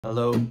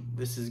Hello,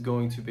 this is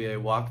going to be a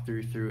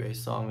walkthrough through a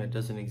song that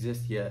doesn't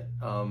exist yet.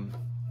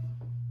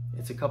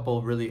 It's a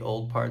couple really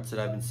old parts that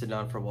I've been sitting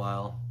on for a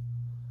while,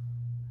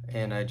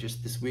 and I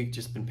just this week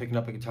just been picking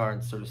up a guitar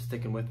and sort of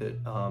sticking with it.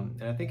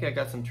 And I think I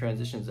got some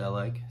transitions I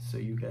like, so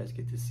you guys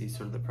get to see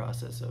sort of the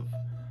process of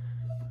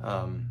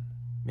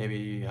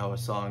maybe how a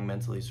song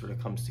mentally sort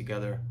of comes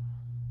together.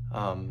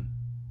 And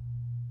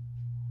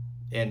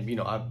you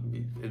know,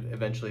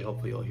 eventually,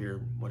 hopefully, you'll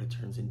hear what it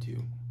turns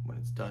into when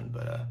it's done.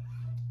 But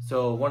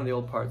so one of the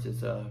old parts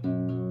is your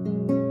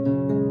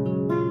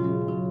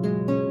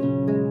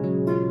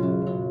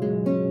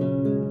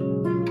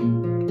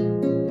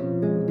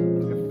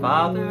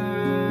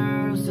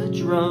father's a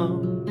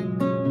drum,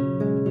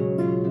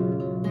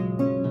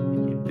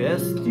 you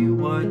best do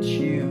what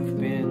you've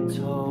been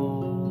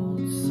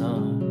told,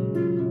 son.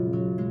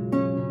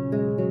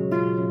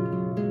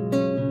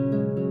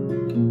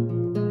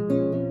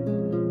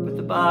 Put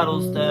the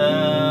bottles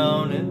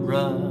down and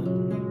run.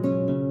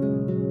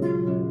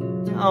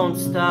 Don't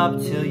stop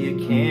till you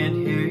can't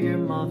hear your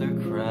mother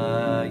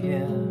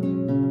crying.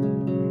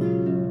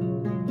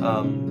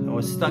 I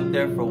was stuck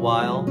there for a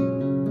while,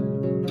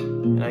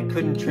 and I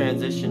couldn't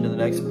transition to the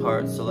next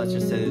part, so let's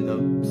just say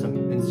that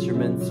some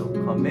instruments will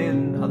come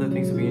in, other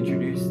things will be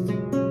introduced.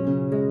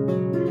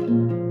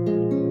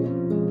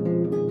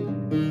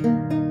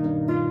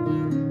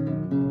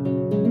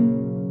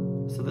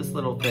 So this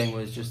little thing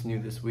was just new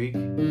this week.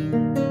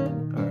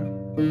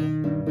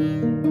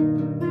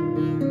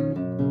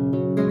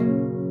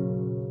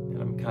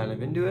 Kind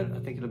of into it. I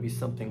think it'll be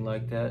something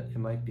like that. It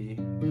might be.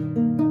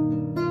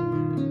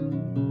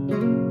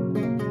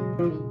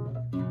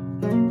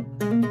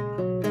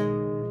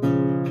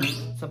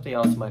 Something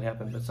else might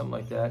happen, but something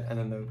like that. And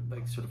then the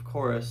like sort of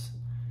chorus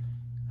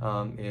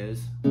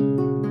is.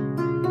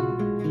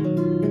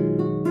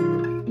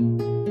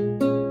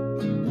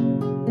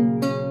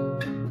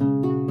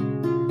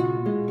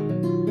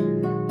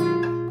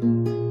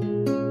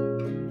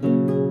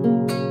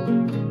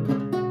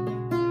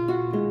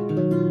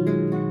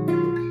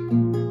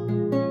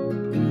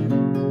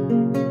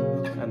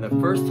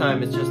 First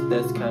time it's just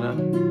this kind of,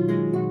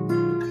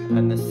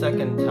 and the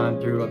second time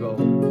through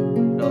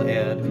I'll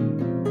add,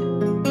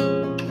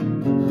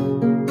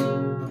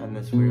 and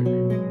this weird,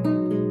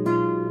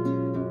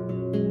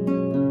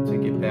 to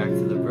get back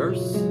to the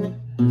verse,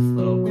 this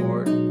little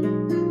chord.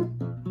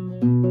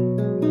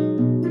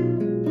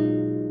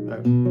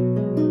 Right.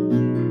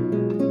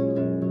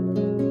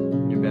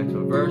 Get back to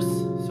a verse,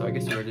 so I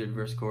guess you already did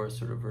verse chorus,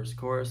 sort of verse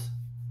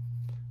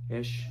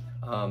chorus-ish.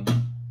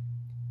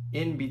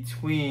 In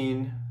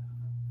between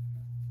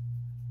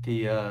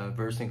the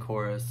verse and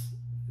chorus,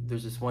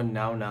 there's this one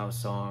Now Now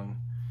song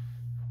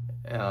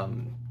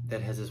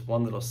that has this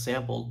one little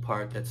sampled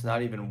part that's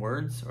not even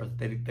words, or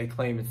they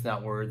claim it's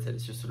not words, that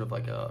it's just sort of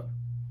like a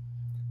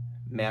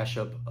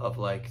mashup of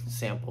like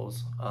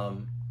samples.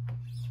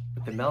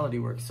 But the melody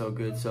works so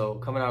good. So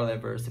coming out of that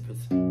verse, if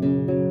it's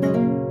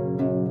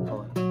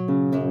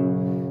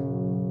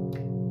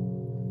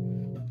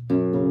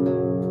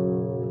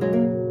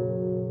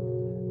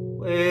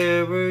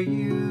where were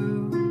you?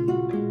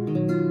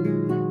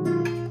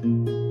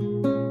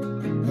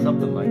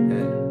 Something like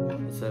that.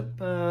 It's a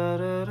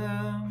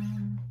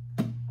ba-da-dum.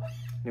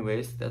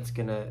 Anyways, that's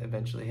gonna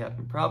eventually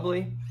happen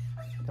probably.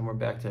 Then we're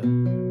back to a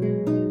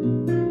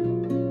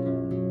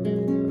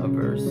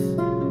verse.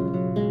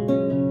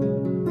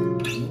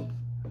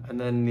 And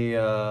then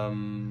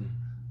then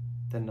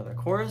another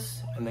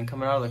chorus, and then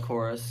coming out of the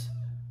chorus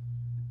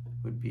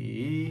would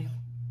be,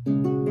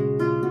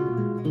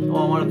 oh,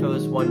 I want to throw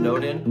this one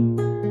note in.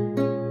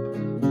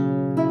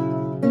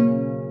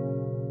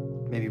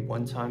 Maybe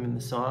one time in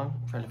the song.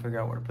 I'm trying to figure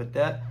out where to put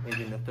that.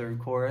 Maybe in the third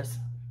chorus,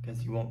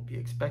 because you won't be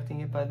expecting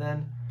it by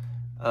then.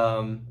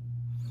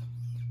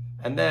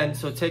 And then,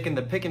 so taking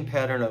the picking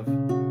pattern of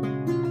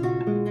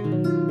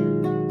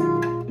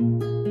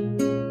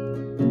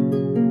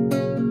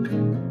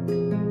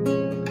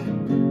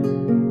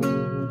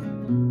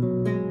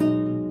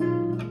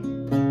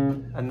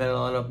and then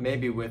I'll end up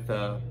maybe with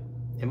it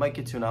might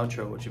get to an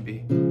outro, which would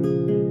be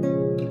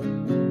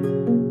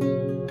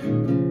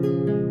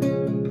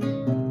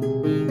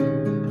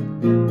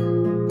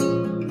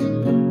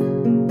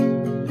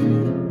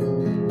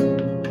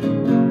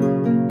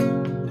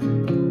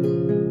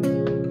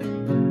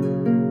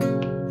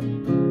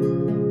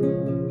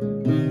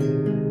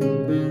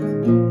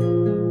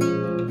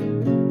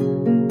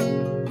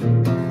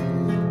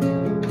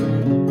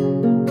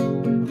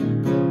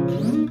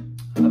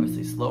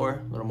obviously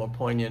slower, a little more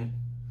poignant.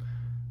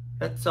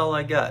 That's all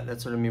I got.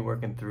 That's sort of me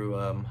working through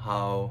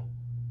how,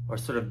 or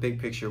sort of big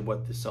picture,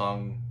 what the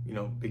song, you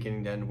know,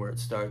 beginning to end, where it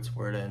starts,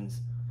 where it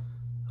ends.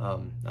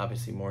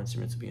 Obviously more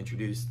instruments will be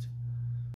introduced.